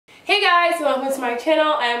Hey guys, welcome to my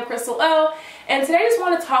channel. I am Crystal O, and today I just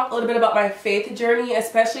want to talk a little bit about my faith journey,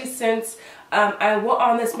 especially since I went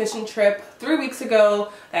on this mission trip 3 weeks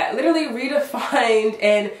ago that literally redefined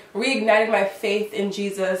and reignited my faith in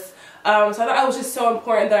Jesus. So I thought it was just so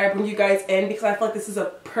important that I bring you guys in because I feel like this is a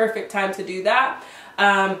perfect time to do that,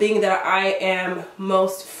 being that I am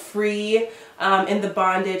most free in the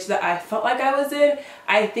bondage that I felt like I was in.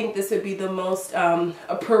 I think this would be the most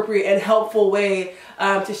appropriate and helpful way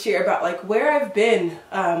to share about like where I've been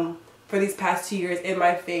for these past 2 years in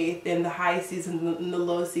my faith, in the high seasons and the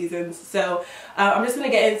low seasons. So I'm just going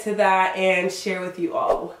to get into that and share with you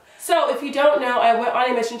all. So if you don't know, I went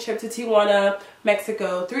on a mission trip to Tijuana,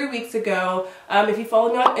 Mexico 3 weeks ago. If you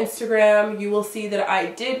follow me on Instagram, you will see that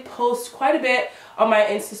I did post quite a bit on my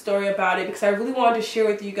Insta story about it because I really wanted to share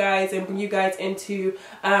with you guys and bring you guys into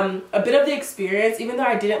a bit of the experience, even though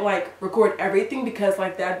I didn't like record everything because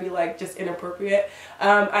like that'd be like just inappropriate.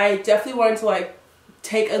 I definitely wanted to like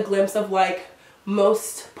take a glimpse of like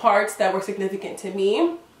most parts that were significant to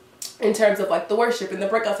me in terms of like the worship and the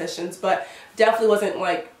breakout sessions, but definitely wasn't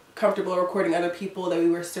like comfortable recording other people that we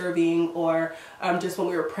were serving or just when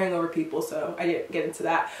we were praying over people, so I didn't get into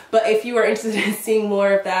that. But if you are interested in seeing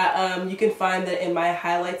more of that, you can find that in my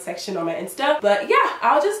highlights section on my Insta. But yeah,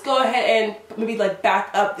 I'll just go ahead and maybe like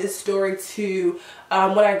back up this story to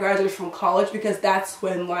when I graduated from college, because that's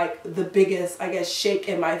when like the biggest, I guess, shake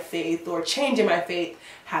in my faith or change in my faith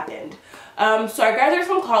happened. So I graduated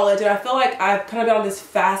from college and I feel like I've kind of been on this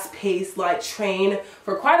fast-paced like train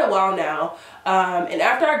for quite a while now. And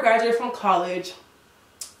after I graduated from college,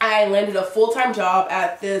 I landed a full-time job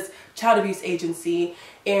at this child abuse agency,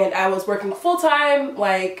 and I was working full-time,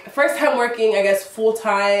 like first time working, I guess,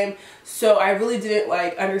 full-time. So I really didn't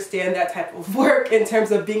like understand that type of work in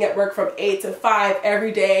terms of being at work from 8 to 5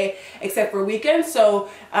 every day except for weekends. So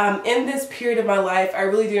in this period of my life, I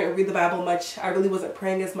really didn't read the Bible much. I really wasn't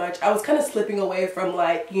praying as much. I was kind of slipping away from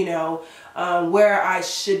like, you know, where I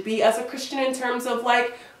should be as a Christian in terms of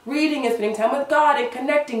like reading and spending time with God and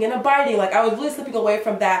connecting and abiding. Like I was really slipping away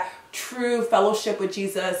from that true fellowship with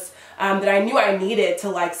Jesus that I knew I needed to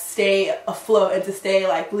like stay afloat and to stay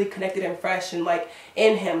like really connected and fresh and like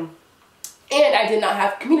in Him. And I did not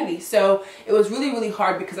have community, so it was really, really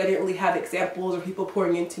hard because I didn't really have examples or people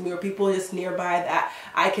pouring into me or people just nearby that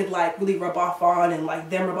I could like really rub off on and like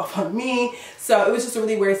them rub off on me. So it was just a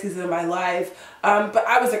really weird season of my life. But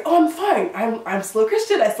I was like, oh, I'm fine. I'm still a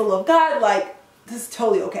Christian. I still love God. Like, this is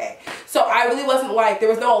totally okay. So I really wasn't like, there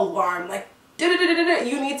was no alarm like,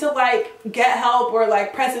 you need to like get help or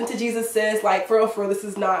like press into Jesus, sis. Like for real, this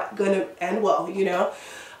is not gonna end well, you know?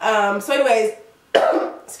 So anyways,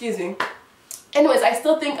 excuse me. Anyways, I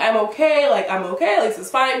still think I'm okay, like this is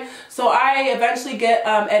fine. So I eventually get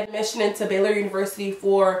admission into Baylor University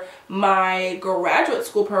for my graduate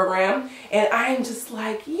school program, and I'm just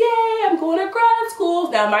like, yay, I'm going to grad school.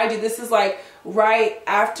 Now mind you, this is like right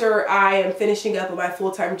after I am finishing up with my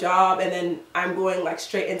full-time job, and then I'm going like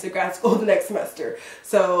straight into grad school the next semester.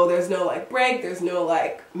 So there's no like break, there's no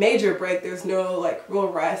like major break, there's no like real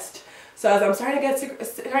rest. So as I'm starting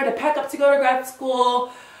to pack up to go to grad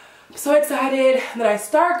school, I'm so excited. And then I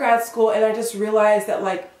start grad school and I just realized that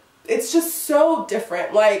like it's just so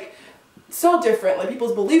different, like so different. Like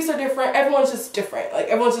people's beliefs are different. Everyone's just different. Like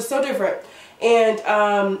everyone's just so different.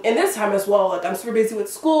 And in this time as well, like I'm super busy with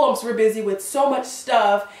school. I'm super busy with so much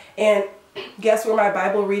stuff. And guess where my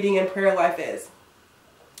Bible reading and prayer life is?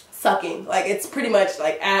 Sucking. Like it's pretty much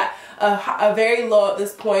like at a very low at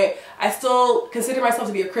this point. I still consider myself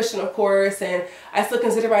to be a Christian, of course, and I still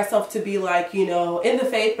consider myself to be like, you know, in the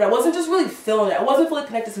faith, but I wasn't just really feeling it. I wasn't fully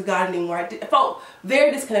connected to God anymore. I felt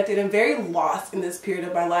very disconnected and very lost in this period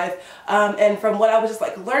of my life. And from what I was just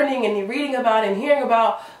like learning and reading about and hearing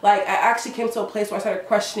about, like I actually came to a place where I started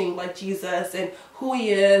questioning like Jesus and who He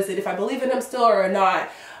is and if I believe in Him still or not.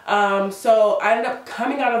 So I ended up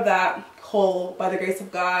coming out of that hole by the grace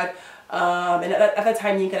of God. And at that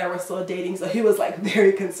time, Yinka and I were still dating, so he was like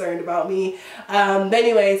very concerned about me. But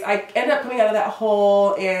anyways, I ended up coming out of that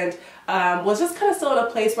hole and was just kind of still in a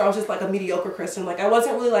place where I was just like a mediocre Christian. Like I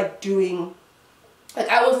wasn't really like doing, like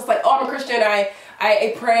I was just like, oh, I'm a Christian.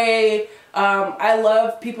 I pray. I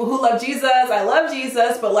love people who love Jesus. I love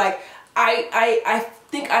Jesus. But like I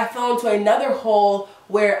think I fell into another hole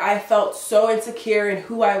where I felt so insecure in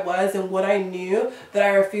who I was and what I knew that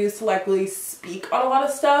I refused to like really speak on a lot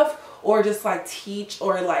of stuff or just like teach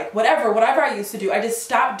or like whatever I used to do. I just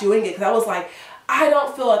stopped doing it because I was like, I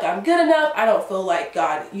don't feel like I'm good enough. I don't feel like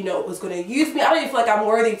God, you know, was going to use me. I don't even feel like I'm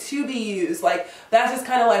worthy to be used. Like, that's just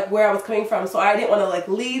kind of like where I was coming from. So I didn't want to like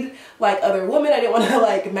lead like other women. I didn't want to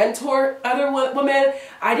like mentor other women.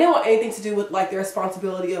 I didn't want anything to do with like the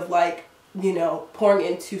responsibility of like, you know, pouring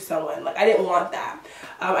into someone. Like, I didn't want that.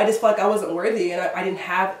 I just felt like I wasn't worthy, and I didn't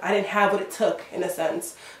have what it took, in a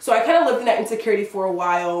sense. So I kind of lived in that insecurity for a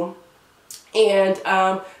while. And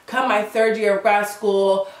come my 3rd year of grad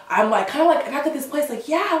school, I'm like kind of like I got to this place like,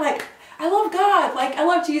 yeah, like I love God, like I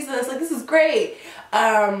love Jesus, like this is great.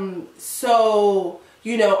 So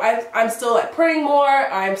you know, I'm still like praying more.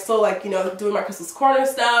 I'm still like, you know, doing my Crystal's Corner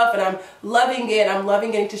stuff, and I'm loving it. I'm loving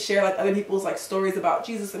getting to share like other people's like stories about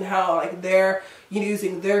Jesus and how like they're, you know,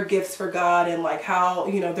 using their gifts for God, and like how,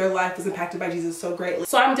 you know, their life is impacted by Jesus so greatly.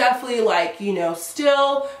 So I'm definitely like, you know,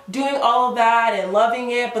 still doing all of that and loving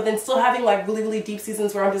it, but then still having like really, really deep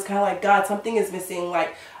seasons where I'm just kind of like, God, something is missing.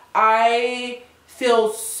 Like, I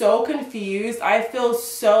feel so confused. I feel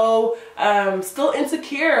so still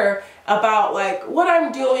insecure about like what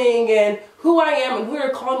I'm doing and who I am and who you're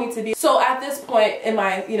calling me to be. So at this point in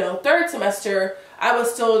my, you know, 3rd semester, I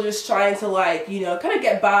was still just trying to like, you know, kind of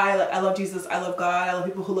get by. Like, I love Jesus, I love God, I love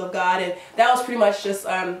people who love God, and that was pretty much just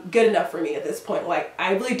good enough for me at this point. Like,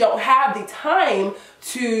 I really don't have the time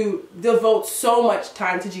to devote so much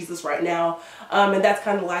time to Jesus right now, and that's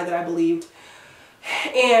kind of the lie that I believed.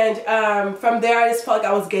 And from there, I just felt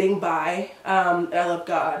like I was getting by, and I love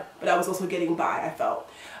God, but I was also getting by, I felt.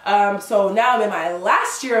 So now I'm in my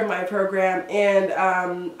last year of my program, and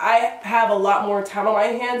I have a lot more time on my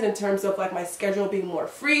hands in terms of like my schedule being more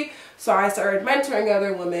free. So I started mentoring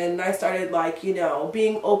other women, and I started like, you know,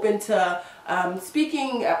 being open to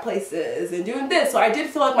speaking at places and doing this. So I did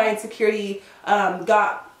feel like my insecurity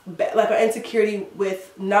my insecurity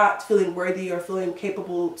with not feeling worthy or feeling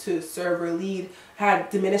capable to serve or lead had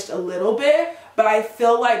diminished a little bit, but I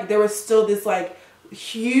feel like there was still this like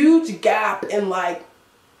huge gap in like,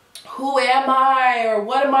 who am I, or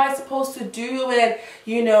what am I supposed to do? And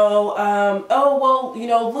you know, oh well, you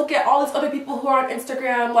know, look at all these other people who are on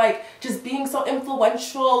Instagram, like just being so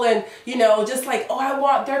influential, and you know, just like, oh, I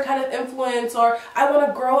want their kind of influence, or I want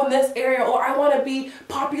to grow in this area, or I want to be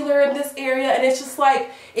popular in this area. And it's just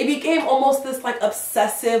like, it became almost this like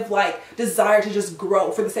obsessive like desire to just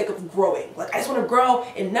grow for the sake of growing. Like, I just want to grow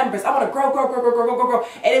in numbers. I want to grow.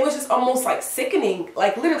 And it was just almost like sickening,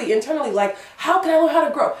 like literally internally, like, how can I learn how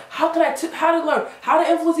to grow? How can how to learn how to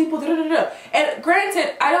influence people? And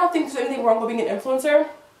granted, I don't think there's anything wrong with being an influencer.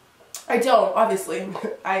 I don't, obviously.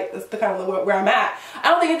 That's the kind of where I'm at. I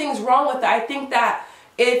don't think anything's wrong with that. I think that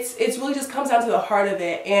it's really just comes down to the heart of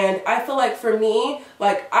it. And I feel like for me,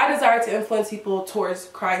 like, I desire to influence people towards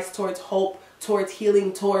Christ, towards hope, towards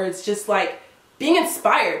healing, towards just like being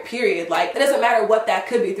inspired, period. Like, it doesn't matter what that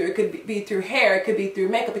could be through. It could be through hair, it could be through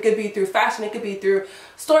makeup, it could be through fashion, it could be through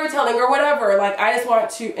storytelling or whatever. Like, I just want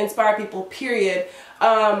to inspire people, period.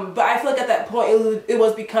 But I feel like at that point it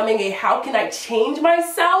was becoming a, how can I change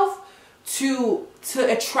myself to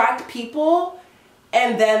attract people,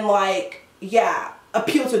 and then like, yeah,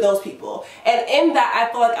 appeal to those people. And in that,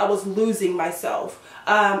 I felt like I was losing myself.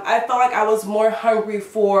 I felt like I was more hungry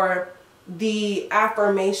for the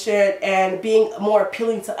affirmation and being more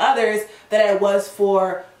appealing to others than I was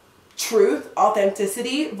for truth,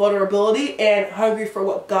 authenticity, vulnerability, and hungry for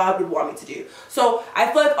what God would want me to do. So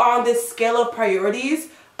I feel like on this scale of priorities,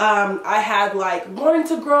 I had like wanting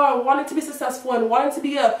to grow and wanting to be successful and wanting to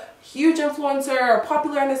be a huge influencer or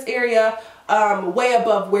popular in this area, way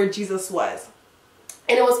above where Jesus was.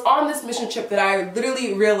 And it was on this mission trip that I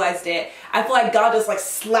literally realized it. I feel like God just like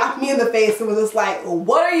slapped me in the face and was just like,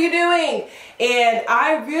 what are you doing? And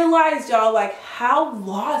I realized, y'all, like how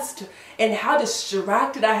lost and how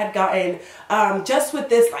distracted I had gotten just with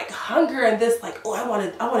this like hunger and this like, oh, I want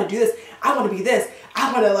to do this. I want to be this.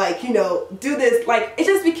 I want to like, you know, do this. Like, it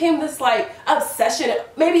just became this like obsession,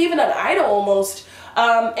 maybe even an idol almost.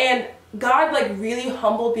 And God like really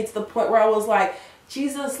humbled me to the point where I was like,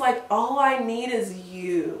 Jesus, like, all I need is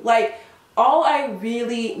you. Like, all I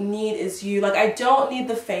really need is you. Like, I don't need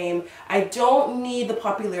the fame. I don't need the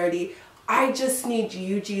popularity. I just need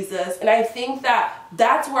you, Jesus. And I think that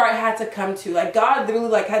that's where I had to come to. Like, God literally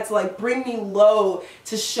like had to like bring me low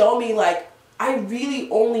to show me like, I really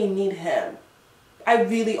only need him. I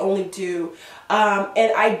really only do.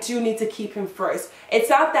 And I do need to keep him first. It's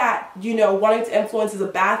not that, you know, wanting to influence is a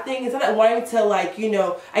bad thing. It's not that wanting to like, you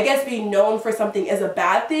know, I guess being known for something is a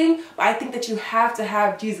bad thing. But I think that you have to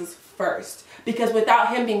have Jesus first. Because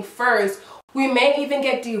without him being first, we may even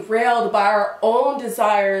get derailed by our own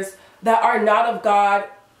desires that are not of God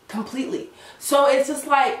completely. So it's just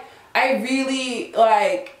like, I really,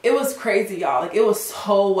 like, it was crazy, y'all. Like, it was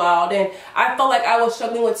so wild. And I felt like I was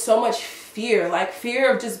struggling with so much fear, like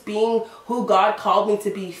fear of just being who God called me to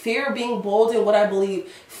be, fear of being bold in what I believe,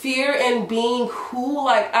 fear in being who,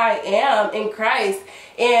 like, I am in Christ.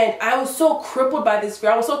 And I was so crippled by this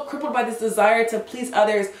fear. I was so crippled by this desire to please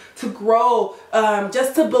others, to grow,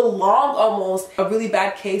 just to belong almost. A really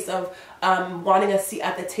bad case of wanting a seat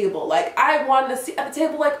at the table. Like, I wanted a seat at the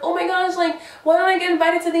table, like, oh my gosh, like, why don't I get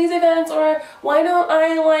invited to these events? Or why don't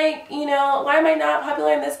I, like, you know, why am I not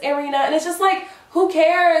popular in this arena? And it's just like, who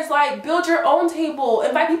cares? Like, build your own table,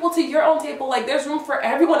 invite people to your own table. Like, there's room for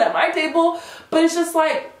everyone at my table. But it's just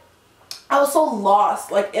like, I was so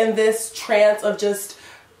lost, like, in this trance of just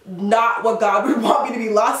not what God would want me to be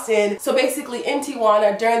lost in. So basically in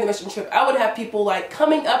Tijuana during the mission trip, I would have people like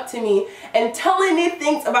coming up to me and telling me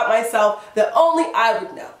things about myself that only I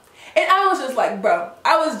would know. And I was just like, bro,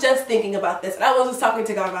 I was just thinking about this, and I was just talking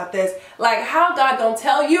to God about this. Like, how God gonna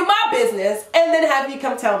tell you my business and then have you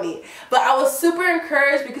come tell me? But I was super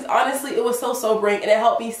encouraged because honestly, it was so sobering, and it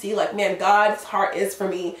helped me see, like, man, God's heart is for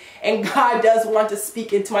me, and God does want to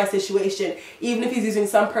speak into my situation, even if he's using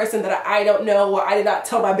some person that I don't know or I did not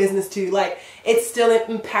tell my business to. Like, it's still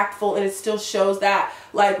impactful, and it still shows that,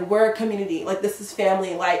 like, we're a community, like, this is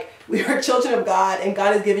family, like, we are children of God, and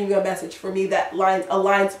God is giving you a message for me that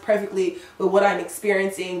aligns perfectly with what I'm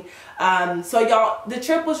experiencing. So y'all, the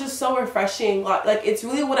trip was just so refreshing. Like, it's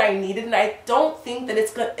really what I needed, and I don't think that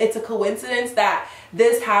it's a coincidence that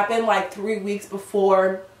this happened like 3 weeks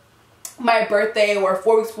before my birthday or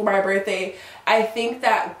 4 weeks before my birthday. I think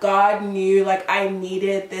that God knew, like, I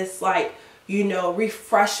needed this, like, you know,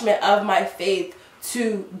 refreshment of my faith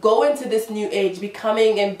to go into this new age,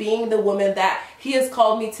 becoming and being the woman that he has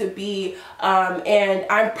called me to be. And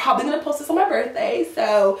I'm probably gonna post this on my birthday,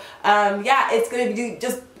 so yeah, it's gonna be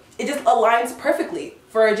it just aligns perfectly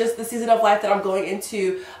for just the season of life that I'm going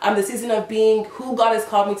into, the season of being who God has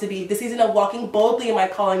called me to be, the season of walking boldly in my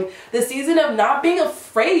calling, the season of not being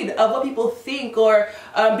afraid of what people think, or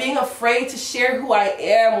being afraid to share who I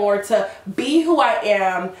am or to be who I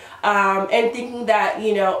am, and thinking that,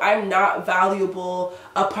 you know, I'm not valuable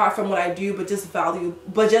apart from what I do, but just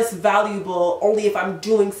valuable only if I'm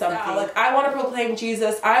doing something. Yeah, like, I want to proclaim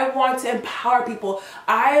Jesus. I want to empower people.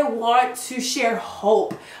 I want to share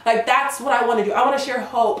hope. Like, that's what I want to do. I want to share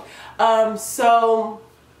hope. So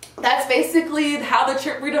that's basically how the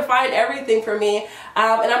trip redefined everything for me.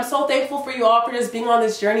 And I'm so thankful for you all for just being on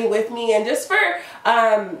this journey with me, and just for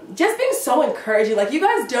just being so encouraging. Like, you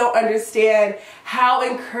guys don't understand how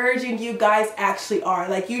encouraging you guys actually are.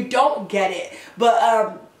 Like, you don't get it, but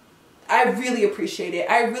I really appreciate it.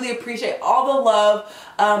 I really appreciate all the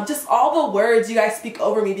love, just all the words you guys speak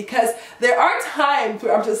over me, because there are times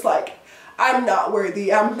where I'm just like, I'm not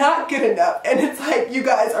worthy, I'm not good enough, and it's like, you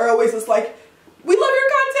guys are always just like, we love your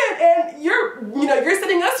content, and you're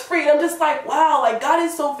setting us free. And I'm just like, wow, like, God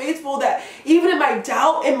is so faithful that even in my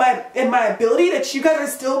doubt, in my ability, that you guys are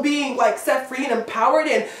still being, like, set free and empowered,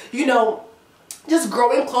 and, you know, just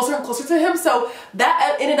growing closer and closer to him. So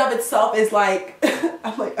that in and of itself is like,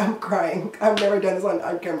 I'm crying. I've never done this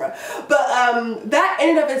on camera. But that in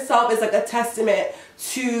and of itself is like a testament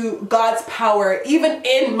to God's power, even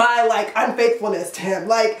in my, like, unfaithfulness to him.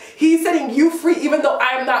 Like, he's setting you free, even though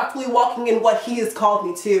I'm not fully walking in what he has called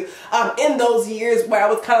me to. In those years where I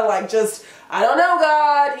was kind of like, just, I don't know,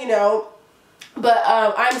 God, you know. But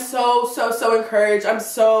I'm so encouraged. I'm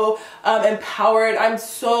so empowered. I'm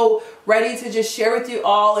so ready to just share with you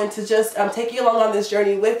all, and to just take you along on this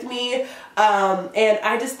journey with me. And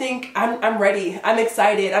I just think I'm ready. I'm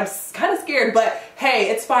excited. I'm kind of scared, but hey,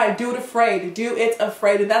 it's fine. Do it afraid. Do it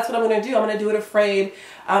afraid. And that's what I'm going to do. I'm going to do it afraid.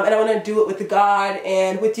 And I'm going to do it with God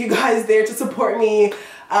and with you guys there to support me.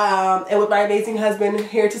 And with my amazing husband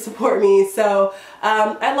here to support me. So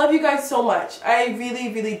I love you guys so much. I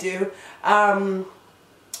really, really do.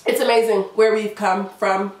 It's amazing where we've come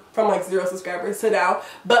from like 0 subscribers to now.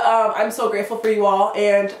 But I'm so grateful for you all,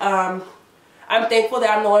 and I'm thankful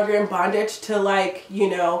that I'm no longer in bondage to, like, you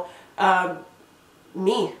know,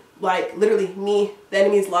 me. Like, literally me, the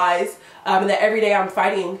enemy's lies, and that every day I'm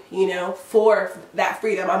fighting, you know, for that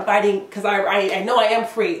freedom. I'm fighting because I know I am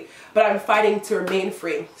free, but I'm fighting to remain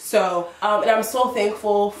free. So, and I'm so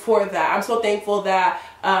thankful for that. I'm so thankful that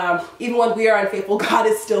even when we are unfaithful, God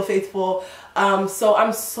is still faithful. So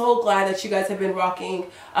I'm so glad that you guys have been rocking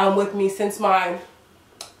with me since my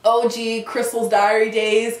OG Crystal's Diary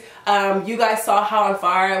days. You guys saw how on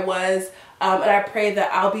fire I was. And I pray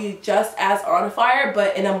that I'll be just as on fire,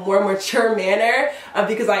 but in a more mature manner,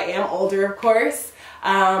 because I am older, of course.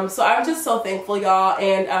 So I'm just so thankful, y'all.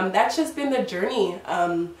 And that's just been the journey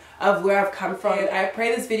of where I've come from. And I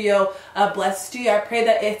pray this video blessed you. I pray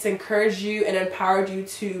that it's encouraged you and empowered you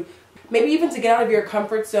to maybe even to get out of your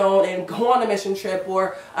comfort zone and go on a mission trip,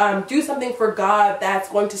 or do something for God that's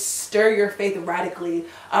going to stir your faith radically.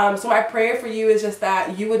 So my prayer for you is just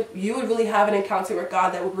that you would really have an encounter with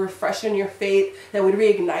God that would refreshen your faith, that would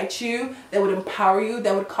reignite you, that would empower you,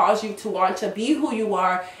 that would cause you to want to be who you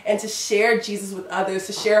are and to share Jesus with others,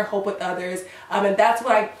 to share hope with others. And that's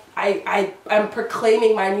what I'm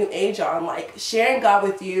proclaiming my new age on, like sharing God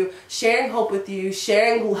with you, sharing hope with you,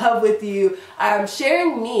 sharing love with you,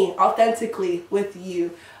 sharing me authentically with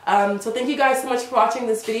you. So thank you guys so much for watching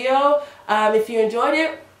this video. If you enjoyed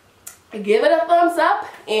it, give it a thumbs up,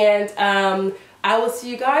 and I will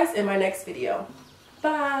see you guys in my next video.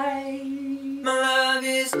 Bye. My love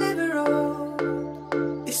is never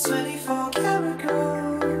old. It's 24 karat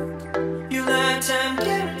gold. Your lifetime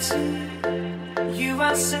guarantee. You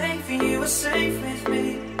are safe and you are safe with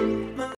me.